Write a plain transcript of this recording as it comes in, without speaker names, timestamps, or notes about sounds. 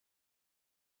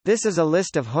This is a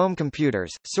list of home computers,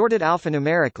 sorted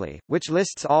alphanumerically, which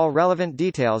lists all relevant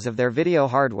details of their video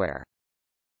hardware.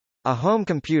 A home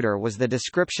computer was the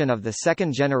description of the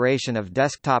second generation of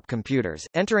desktop computers,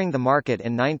 entering the market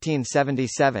in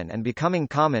 1977 and becoming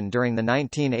common during the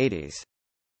 1980s.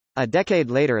 A decade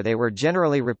later they were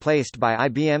generally replaced by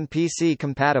IBM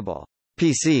PC-compatible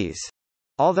PCs,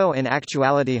 although in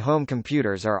actuality home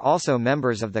computers are also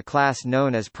members of the class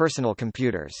known as personal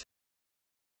computers.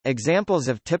 Examples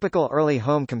of typical early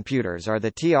home computers are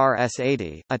the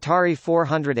TRS-80, Atari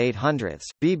 400-800s,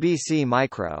 BBC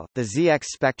Micro, the ZX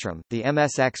Spectrum, the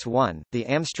MSX-1, the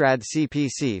Amstrad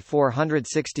CPC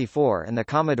 464 and the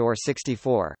Commodore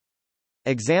 64.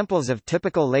 Examples of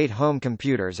typical late home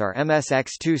computers are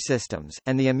MSX2 systems,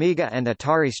 and the Amiga and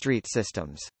Atari ST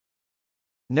systems.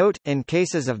 Note, in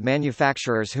cases of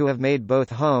manufacturers who have made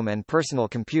both home and personal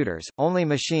computers, only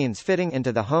machines fitting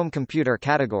into the home computer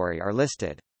category are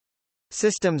listed.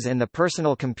 Systems in the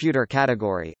personal computer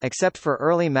category, except for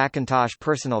early Macintosh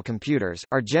personal computers,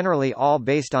 are generally all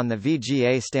based on the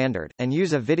VGA standard, and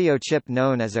use a video chip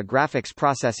known as a graphics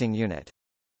processing unit.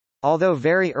 Although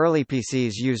very early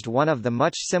PCs used one of the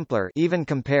much simpler even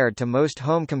compared to most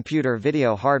home computer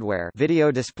video hardware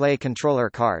video display controller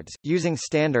cards, using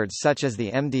standards such as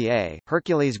the MDA,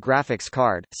 Hercules Graphics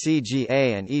Card,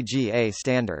 CGA and EGA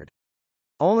standard.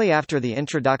 Only after the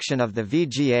introduction of the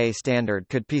VGA standard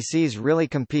could PCs really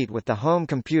compete with the home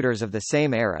computers of the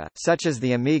same era, such as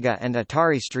the Amiga and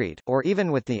Atari ST, or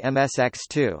even with the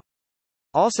MSX2.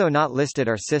 Also not listed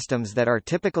are systems that are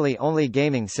typically only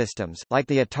gaming systems, like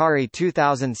the Atari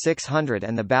 2600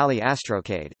 and the Bally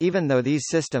Astrocade, even though these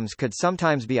systems could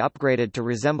sometimes be upgraded to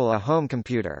resemble a home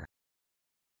computer.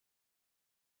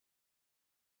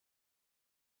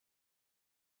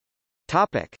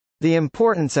 Topic: The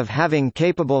importance of having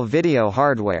capable video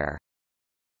hardware.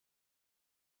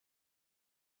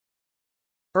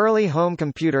 Early home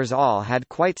computers all had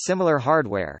quite similar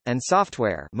hardware, and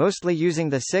software mostly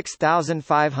using the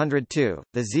 6502,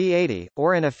 the Z80,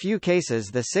 or in a few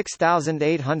cases the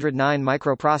 6809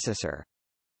 microprocessor.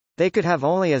 They could have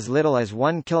only as little as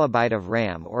 1 kilobyte of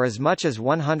RAM or as much as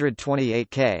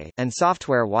 128K, and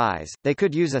software-wise, they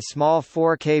could use a small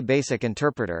 4K basic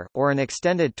interpreter, or an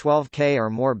extended 12K or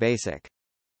more basic.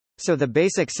 So the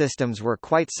basic systems were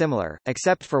quite similar,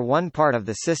 except for one part of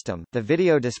the system, the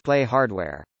video display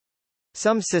hardware.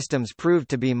 Some systems proved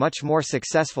to be much more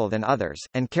successful than others,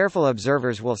 and careful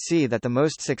observers will see that the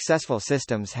most successful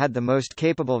systems had the most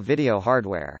capable video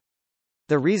hardware.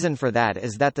 The reason for that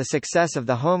is that the success of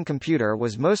the home computer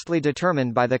was mostly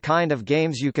determined by the kind of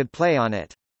games you could play on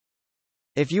it.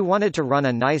 If you wanted to run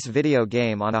a nice video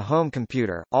game on a home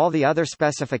computer, all the other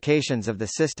specifications of the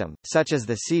system, such as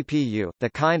the CPU, the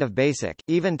kind of basic,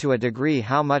 even to a degree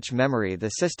how much memory the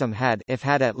system had, if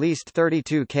had at least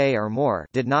 32K or more,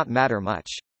 did not matter much.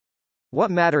 What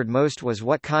mattered most was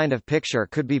what kind of picture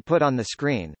could be put on the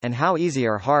screen, and how easy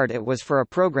or hard it was for a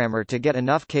programmer to get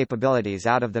enough capabilities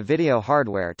out of the video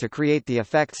hardware to create the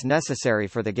effects necessary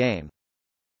for the game.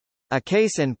 A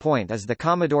case in point is the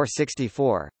Commodore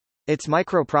 64. Its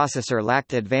microprocessor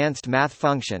lacked advanced math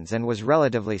functions and was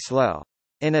relatively slow.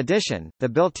 In addition, the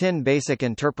built-in basic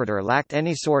interpreter lacked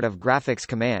any sort of graphics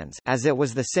commands, as it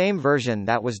was the same version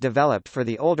that was developed for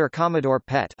the older Commodore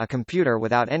PET, a computer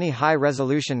without any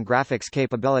high-resolution graphics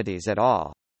capabilities at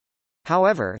all.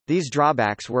 However, these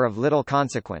drawbacks were of little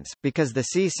consequence, because the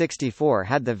C64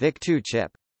 had the VIC-2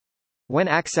 chip. When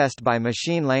accessed by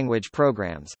machine language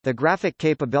programs, the graphic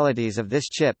capabilities of this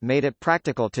chip made it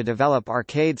practical to develop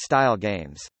arcade-style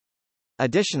games.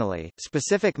 Additionally,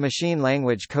 specific machine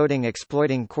language coding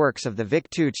exploiting quirks of the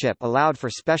VIC-2 chip allowed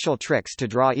for special tricks to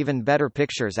draw even better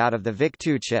pictures out of the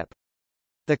VIC-2 chip.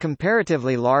 The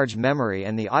comparatively large memory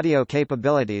and the audio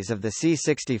capabilities of the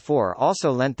C64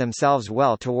 also lent themselves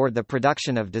well toward the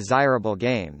production of desirable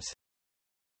games.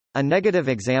 A negative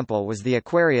example was the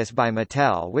Aquarius by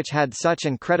Mattel, which had such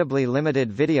incredibly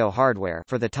limited video hardware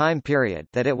for the time period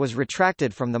that it was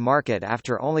retracted from the market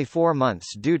after only 4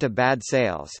 months due to bad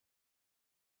sales.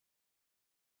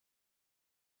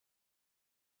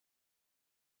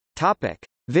 Topic: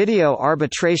 Video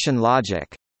arbitration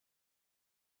logic.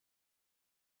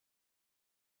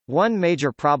 One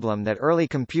major problem that early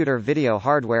computer video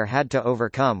hardware had to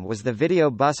overcome was the video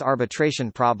bus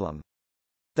arbitration problem.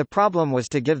 The problem was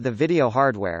to give the video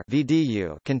hardware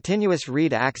 (VDU) continuous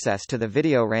read access to the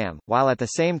video RAM, while at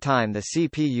the same time the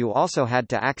CPU also had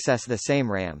to access the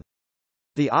same RAM.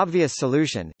 The obvious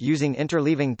solution, using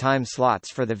interleaving time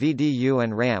slots for the VDU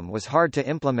and RAM, was hard to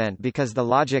implement because the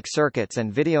logic circuits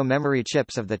and video memory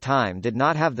chips of the time did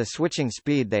not have the switching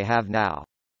speed they have now.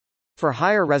 For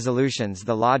higher resolutions,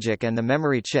 the logic and the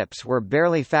memory chips were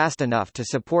barely fast enough to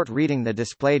support reading the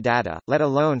display data, let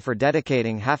alone for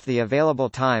dedicating half the available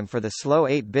time for the slow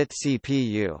 8-bit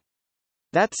CPU.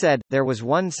 That said, there was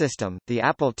one system, the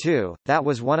Apple II, that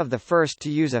was one of the first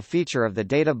to use a feature of the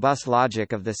data bus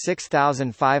logic of the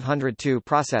 6502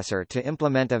 processor to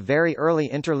implement a very early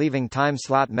interleaving time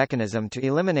slot mechanism to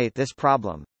eliminate this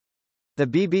problem. The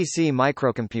BBC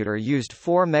microcomputer used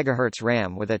 4 MHz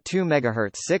RAM with a 2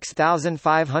 MHz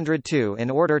 6502 in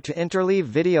order to interleave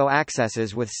video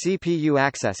accesses with CPU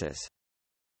accesses.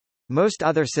 Most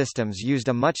other systems used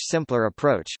a much simpler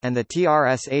approach, and the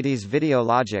TRS-80's video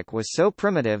logic was so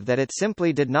primitive that it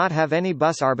simply did not have any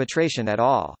bus arbitration at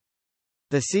all.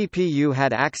 The CPU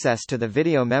had access to the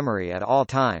video memory at all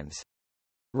times.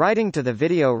 Writing to the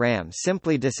video RAM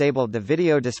simply disabled the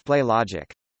video display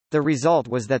logic. The result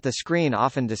was that the screen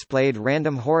often displayed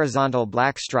random horizontal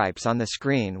black stripes on the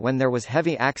screen when there was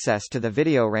heavy access to the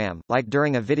video RAM, like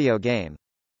during a video game.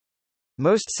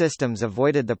 Most systems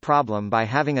avoided the problem by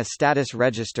having a status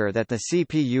register that the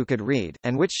CPU could read,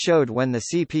 and which showed when the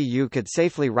CPU could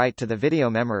safely write to the video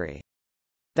memory.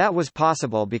 That was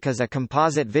possible because a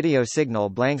composite video signal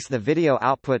blanks the video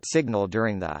output signal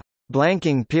during the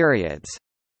blanking periods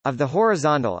of the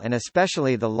horizontal and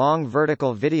especially the long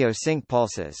vertical video sync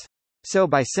pulses. So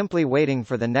by simply waiting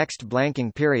for the next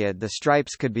blanking period, the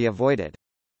stripes could be avoided.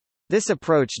 This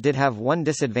approach did have one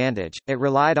disadvantage: it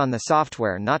relied on the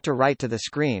software not to write to the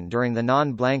screen during the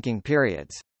non-blanking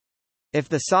periods. If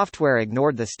the software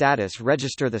ignored the status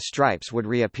register, the stripes would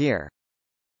reappear.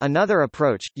 Another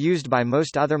approach, used by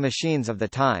most other machines of the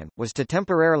time, was to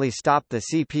temporarily stop the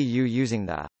CPU using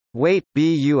the wait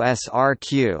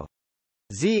busrq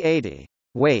Z80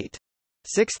 wait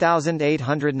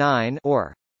 6809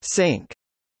 or sync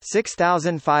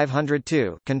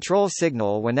 6502 control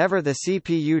signal whenever the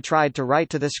CPU tried to write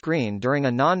to the screen during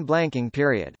a non-blanking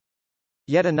period.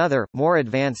 Yet another, more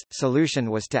advanced, solution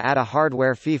was to add a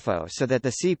hardware FIFO so that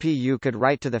the CPU could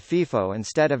write to the FIFO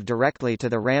instead of directly to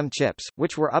the RAM chips,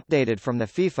 which were updated from the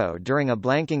FIFO during a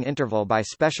blanking interval by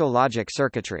special logic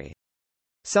circuitry.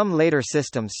 Some later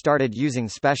systems started using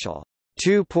special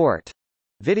two-port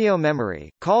video memory,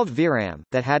 called VRAM,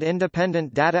 that had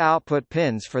independent data output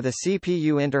pins for the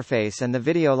CPU interface and the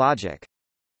video logic.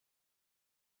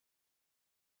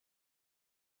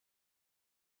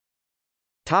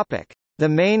 Topic: the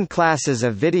main classes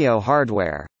of video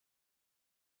hardware.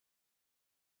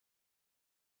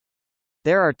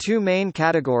 There are two main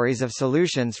categories of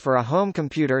solutions for a home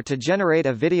computer to generate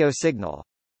a video signal.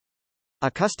 A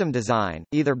custom design,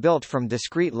 either built from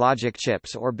discrete logic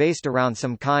chips or based around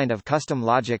some kind of custom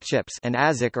logic chips, an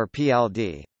ASIC or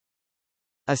PLD.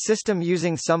 A system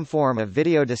using some form of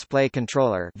video display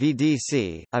controller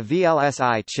 (VDC), a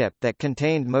VLSI chip that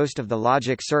contained most of the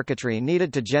logic circuitry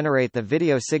needed to generate the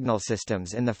video signal.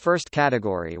 Systems in the first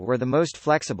category were the most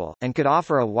flexible, and could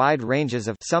offer a wide ranges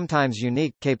of sometimes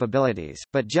unique capabilities,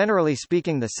 but generally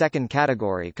speaking the second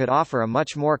category could offer a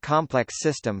much more complex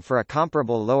system for a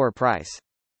comparable lower price.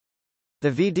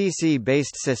 The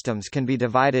VDC-based systems can be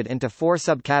divided into four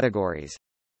subcategories.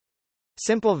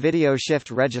 Simple video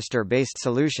shift register-based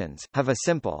solutions, have a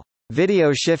simple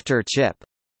video shifter chip,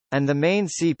 and the main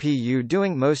CPU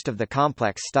doing most of the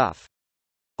complex stuff.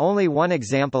 Only one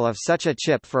example of such a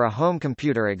chip for a home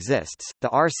computer exists, the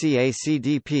RCA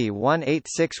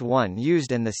CDP-1861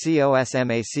 used in the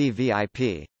COSMAC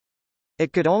VIP.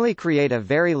 It could only create a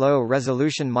very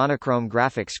low-resolution monochrome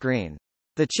graphic screen.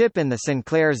 The chip in the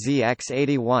Sinclair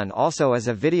ZX81 also is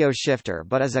a video shifter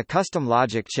but is a custom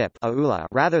logic chip (AULA)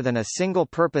 rather than a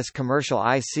single-purpose commercial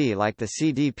IC like the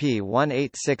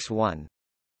CDP-1861.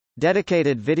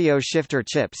 Dedicated video shifter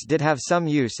chips did have some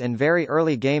use in very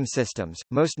early game systems,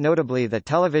 most notably the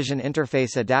television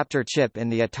interface adapter chip in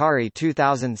the Atari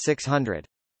 2600.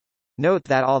 Note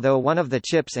that although one of the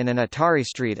chips in an Atari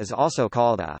ST is also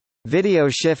called a video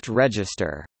shift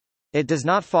register, it does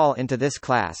not fall into this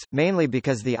class, mainly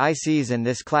because the ICs in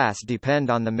this class depend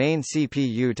on the main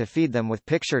CPU to feed them with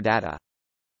picture data.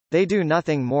 They do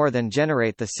nothing more than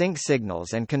generate the sync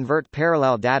signals and convert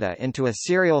parallel data into a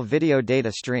serial video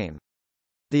data stream.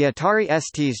 The Atari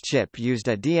ST's chip used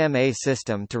a DMA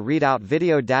system to read out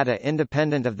video data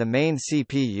independent of the main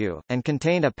CPU, and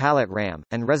contained a palette RAM,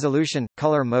 and resolution,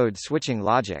 color mode switching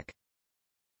logic.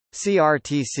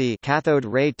 CRTC cathode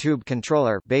ray tube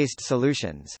controller based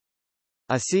solutions.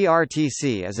 A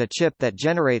CRTC is a chip that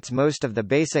generates most of the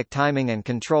basic timing and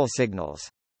control signals.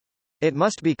 It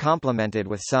must be complemented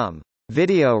with some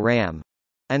video RAM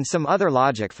and some other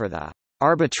logic for the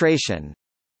arbitration,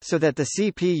 so that the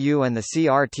CPU and the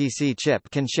CRTC chip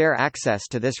can share access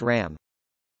to this RAM.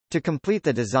 To complete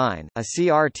the design, a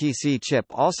CRTC chip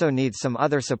also needs some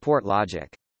other support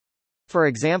logic. For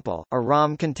example, a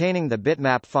ROM containing the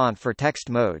bitmap font for text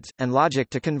modes, and logic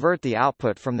to convert the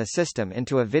output from the system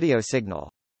into a video signal.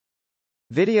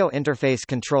 Video interface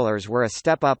controllers were a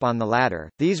step up on the ladder.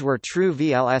 These were true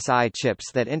VLSI chips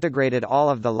that integrated all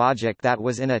of the logic that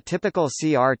was in a typical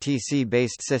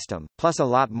CRTC-based system, plus a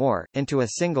lot more, into a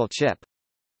single chip.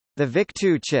 The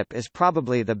VIC-2 chip is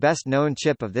probably the best-known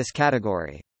chip of this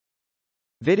category.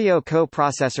 Video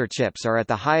coprocessor chips are at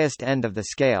the highest end of the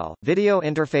scale, video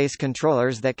interface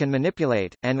controllers that can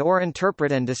manipulate, and/or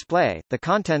interpret and display, the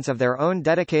contents of their own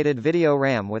dedicated video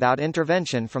RAM without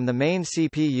intervention from the main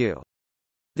CPU.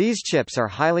 These chips are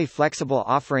highly flexible,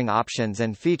 offering options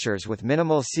and features with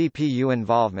minimal CPU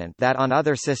involvement that on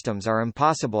other systems are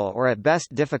impossible or at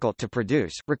best difficult to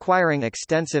produce, requiring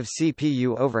extensive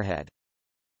CPU overhead.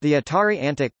 The Atari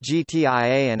Antic,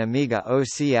 GTIA and Amiga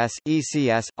OCS,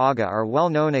 ECS, AGA are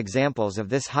well-known examples of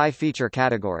this high-feature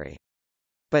category.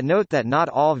 But note that not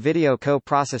all video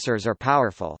coprocessors are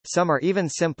powerful, some are even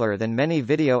simpler than many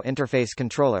video interface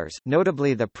controllers,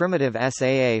 notably the primitive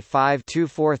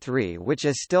SAA5243, which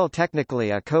is still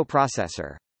technically a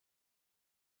coprocessor.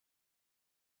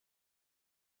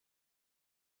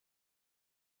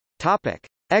 Topic: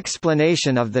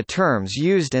 Explanation of the terms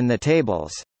used in the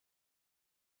tables.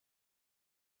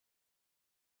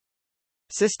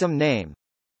 System name.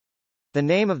 The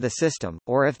name of the system,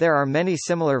 or if there are many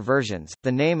similar versions,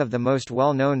 the name of the most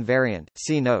well-known variant,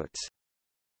 see notes.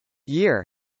 Year.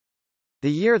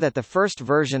 The year that the first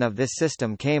version of this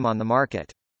system came on the market.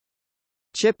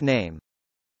 Chip name.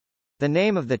 The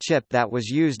name of the chip that was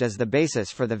used as the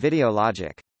basis for the video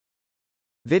logic.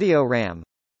 Video RAM.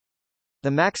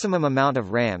 The maximum amount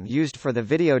of RAM used for the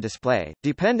video display.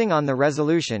 Depending on the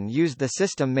resolution used, the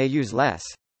system may use less.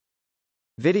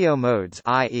 Video modes,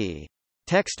 i.e.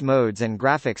 text modes and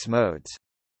graphics modes.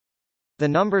 The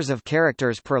numbers of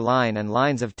characters per line and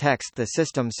lines of text the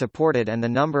system supported and the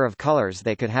number of colors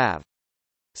they could have.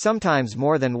 Sometimes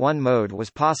more than one mode was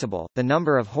possible, the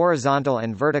number of horizontal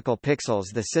and vertical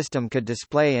pixels the system could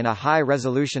display in a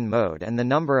high-resolution mode and the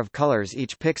number of colors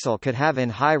each pixel could have in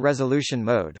high-resolution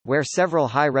mode, where several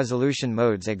high-resolution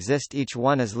modes exist, each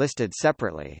one is listed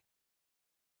separately.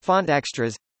 Font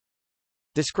extras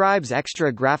describes extra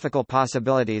graphical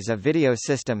possibilities a video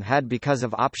system had because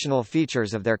of optional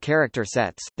features of their character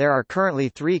sets. There are currently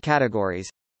 3 categories.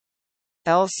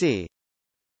 LC.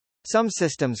 Some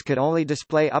systems could only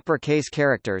display uppercase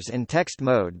characters in text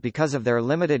mode because of their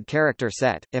limited character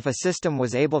set. If a system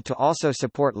was able to also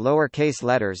support lowercase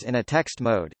letters in a text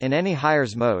mode, in any higher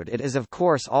mode it is of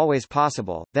course always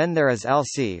possible, then there is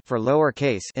LC for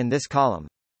lowercase in this column.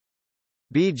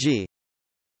 BG.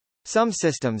 Some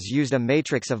systems used a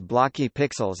matrix of blocky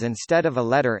pixels instead of a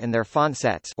letter in their font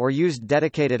sets, or used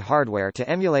dedicated hardware to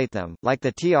emulate them, like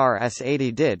the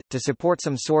TRS-80 did, to support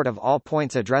some sort of all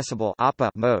points addressable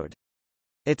APA mode.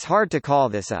 It's hard to call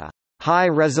this a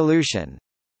high-resolution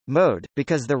mode,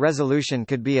 because the resolution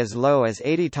could be as low as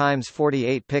 80 ×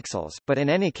 48 pixels, but in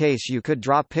any case you could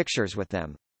draw pictures with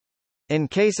them. In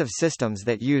case of systems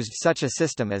that used such a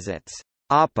system as its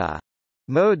APA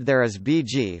mode, there is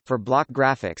BG for block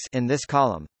graphics in this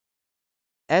column.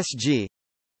 SG.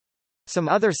 Some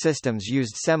other systems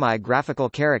used semi-graphical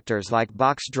characters like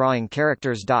box drawing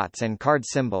characters, dots and card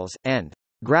symbols, and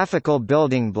graphical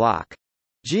building block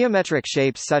geometric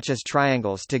shapes such as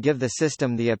triangles to give the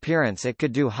system the appearance it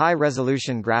could do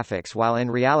high-resolution graphics while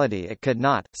in reality it could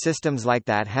not. Systems like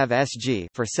that have SG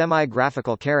for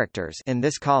semi-graphical characters in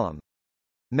this column.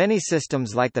 Many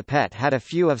systems like the PET had a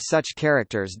few of such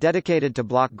characters dedicated to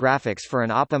block graphics for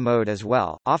an APA mode as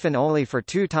well, often only for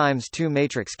 2x2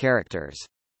 matrix characters.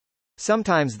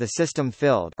 Sometimes the system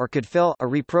filled or could fill a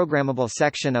reprogrammable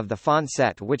section of the font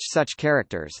set with such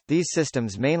characters. These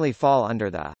systems mainly fall under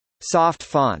the soft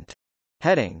font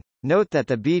heading. Note that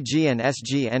the BG and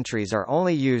SG entries are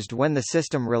only used when the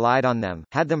system relied on them,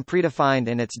 had them predefined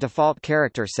in its default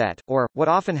character set, or, what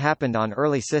often happened on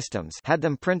early systems, had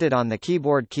them printed on the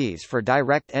keyboard keys for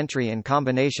direct entry in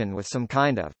combination with some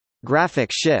kind of graphic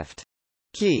shift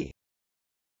key.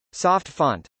 Soft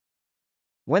font.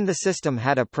 When the system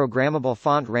had a programmable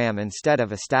font RAM instead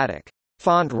of a static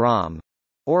font ROM,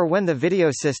 or when the video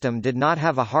system did not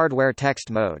have a hardware text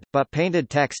mode, but painted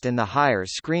text in the higher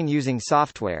screen using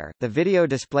software, the video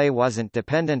display wasn't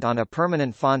dependent on a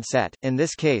permanent font set. In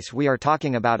this case we are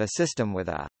talking about a system with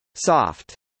a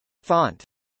soft font.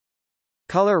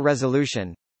 Color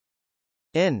resolution.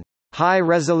 In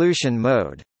high-resolution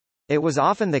mode, It was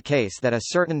often the case that a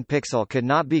certain pixel could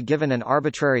not be given an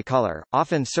arbitrary color.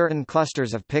 Often certain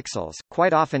clusters of pixels,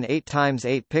 quite often 8 times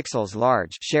 8 pixels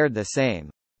large, shared the same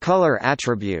color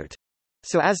attribute,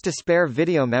 so as to spare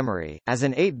video memory, as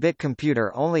an 8-bit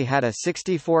computer only had a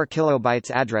 64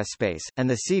 kilobytes address space, and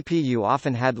the CPU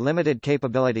often had limited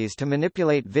capabilities to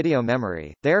manipulate video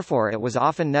memory. Therefore it was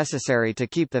often necessary to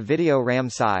keep the video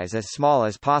RAM size as small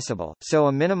as possible, so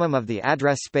a minimum of the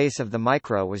address space of the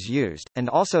micro was used, and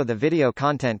also the video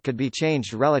content could be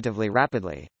changed relatively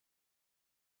rapidly.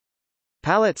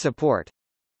 Palette support.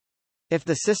 If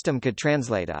the system could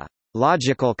translate a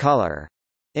logical color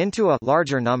into a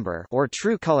larger number or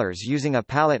true colors using a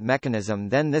palette mechanism,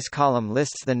 then this column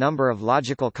lists the number of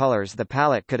logical colors the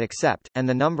palette could accept, and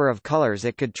the number of colors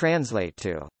it could translate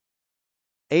to.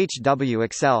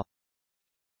 HW-accel,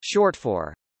 short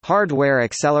for hardware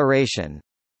acceleration,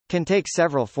 can take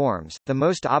several forms. The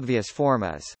most obvious form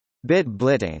is bit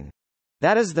blitting.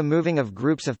 That is the moving of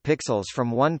groups of pixels from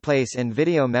one place in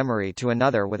video memory to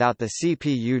another without the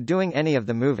CPU doing any of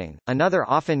the moving. Another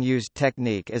often used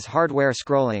technique is hardware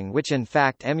scrolling, which in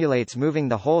fact emulates moving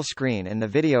the whole screen in the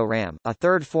video RAM. A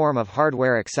third form of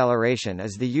hardware acceleration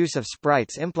is the use of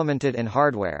sprites implemented in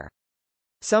hardware.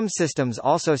 Some systems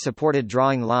also supported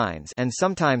drawing lines and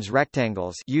sometimes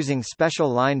rectangles using special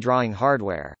line drawing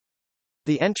hardware.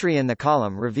 The entry in the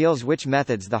column reveals which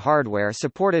methods the hardware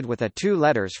supported with a 2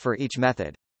 letters for each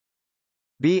method.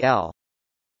 BL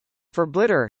for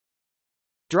blitter,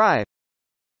 drive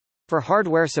for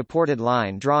hardware-supported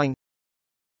line drawing,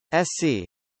 SC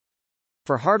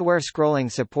for hardware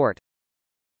scrolling support,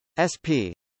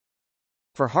 SP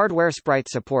for hardware sprite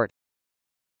support,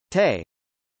 TE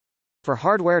for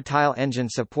hardware tile engine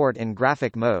support in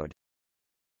graphic mode.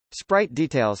 Sprite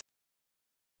details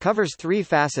covers 3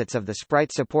 facets of the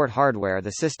sprite support hardware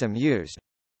the system used.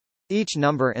 Each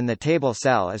number in the table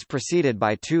cell is preceded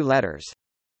by 2 letters.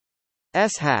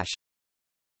 S#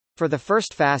 for the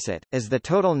first facet, is the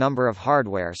total number of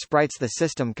hardware sprites the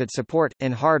system could support,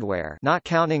 in hardware not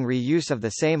counting reuse of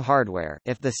the same hardware.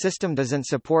 If the system doesn't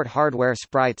support hardware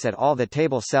sprites at all, the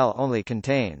table cell only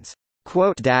contains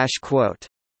quote dash quote.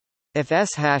 If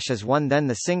S# is 1, then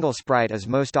the single sprite is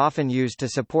most often used to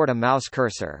support a mouse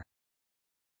cursor.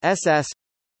 SS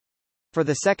for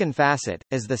the second facet,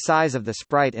 is the size of the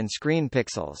sprite in screen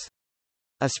pixels.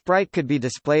 A sprite could be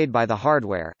displayed by the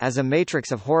hardware, as a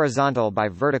matrix of horizontal by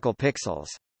vertical pixels.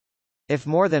 If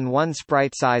more than one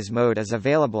sprite size mode is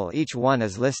available, each one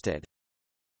is listed.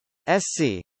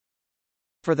 SC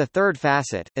for the third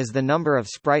facet, is the number of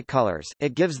sprite colors.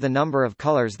 It gives the number of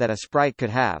colors that a sprite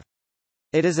could have.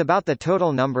 It is about the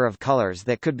total number of colors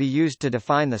that could be used to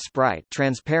define the sprite,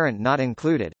 transparent not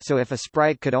included, so if a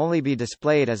sprite could only be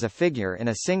displayed as a figure in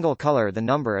a single color, the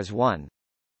number is 1.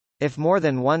 If more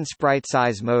than one sprite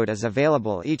size mode is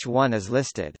available, each one is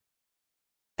listed.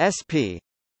 SP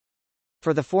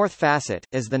for the fourth facet,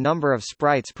 is the number of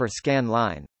sprites per scan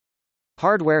line.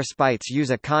 Hardware sprites use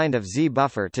a kind of Z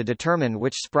buffer to determine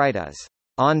which sprite is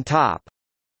on top.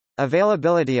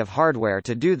 Availability of hardware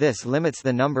to do this limits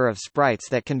the number of sprites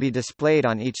that can be displayed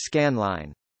on each scan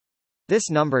line. This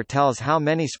number tells how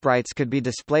many sprites could be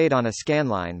displayed on a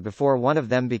scanline before one of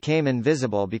them became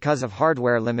invisible because of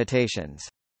hardware limitations.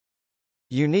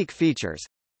 Unique features.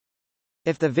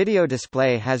 If the video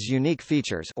display has unique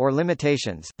features or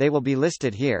limitations, they will be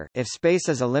listed here. If space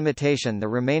is a limitation, the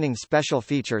remaining special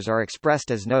features are expressed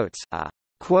as notes. A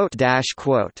quote dash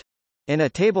quote in a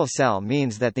table cell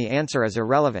means that the answer is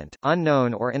irrelevant,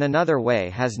 unknown, or in another way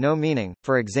has no meaning,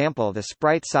 for example the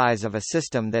sprite size of a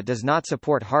system that does not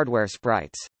support hardware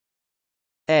sprites.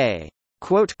 A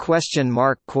quote question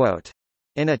mark quote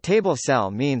in a table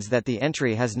cell means that the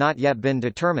entry has not yet been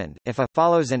determined. If a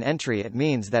follows an entry, it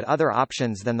means that other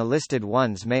options than the listed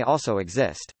ones may also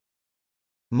exist.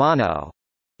 Mono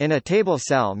in a table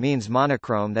cell means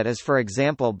monochrome, that is, for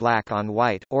example, black on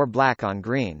white, or black on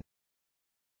green.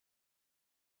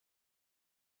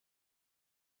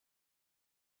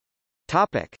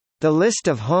 Topic: the list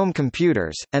of home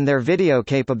computers, and their video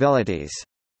capabilities.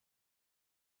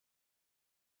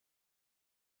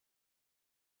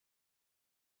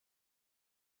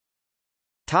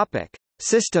 Topic: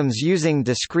 systems using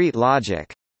discrete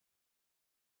logic.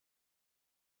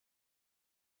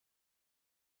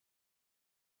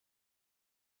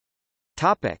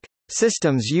 Topic: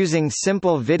 systems using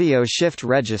simple video shift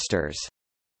registers.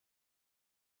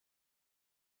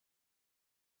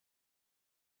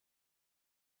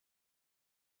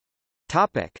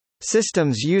 Topic: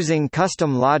 systems using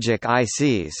custom logic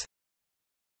ICs.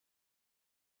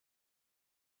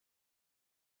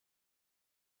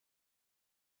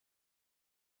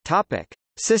 Topic: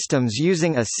 Systems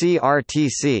using a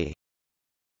CRTC.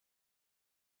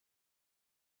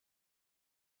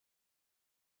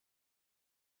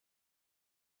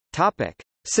 Topic: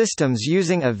 Systems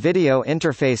using a video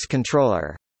interface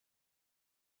controller.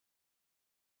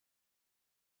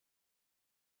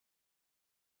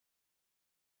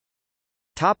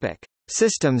 Topic: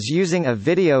 Systems using a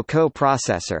video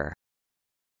coprocessor.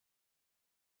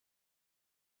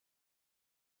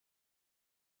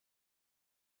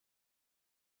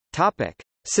 Topic: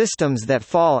 Systems that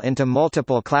fall into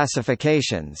multiple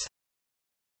classifications.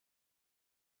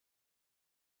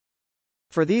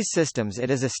 For these systems it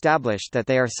is established that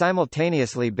they are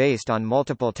simultaneously based on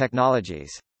multiple technologies.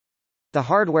 The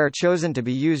hardware chosen to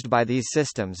be used by these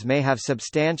systems may have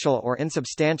substantial or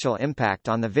insubstantial impact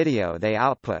on the video they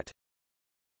output.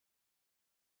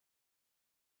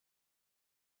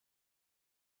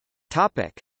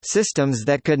 Topic: Systems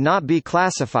that could not be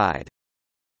classified.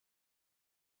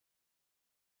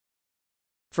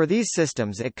 For these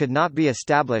systems it could not be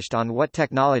established on what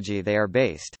technology they are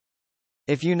based.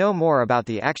 If you know more about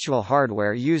the actual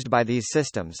hardware used by these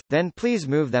systems, then please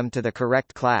move them to the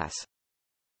correct class.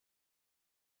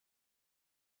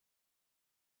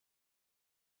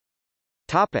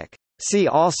 Topic: See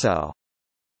also: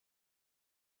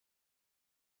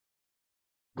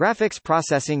 Graphics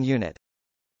processing unit,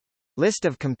 List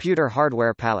of computer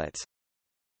hardware palettes,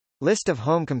 List of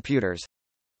home computers,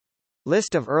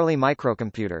 List of early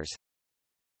microcomputers,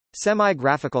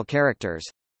 Semi-graphical characters,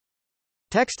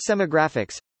 Text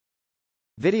semigraphics,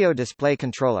 Video display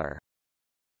controller.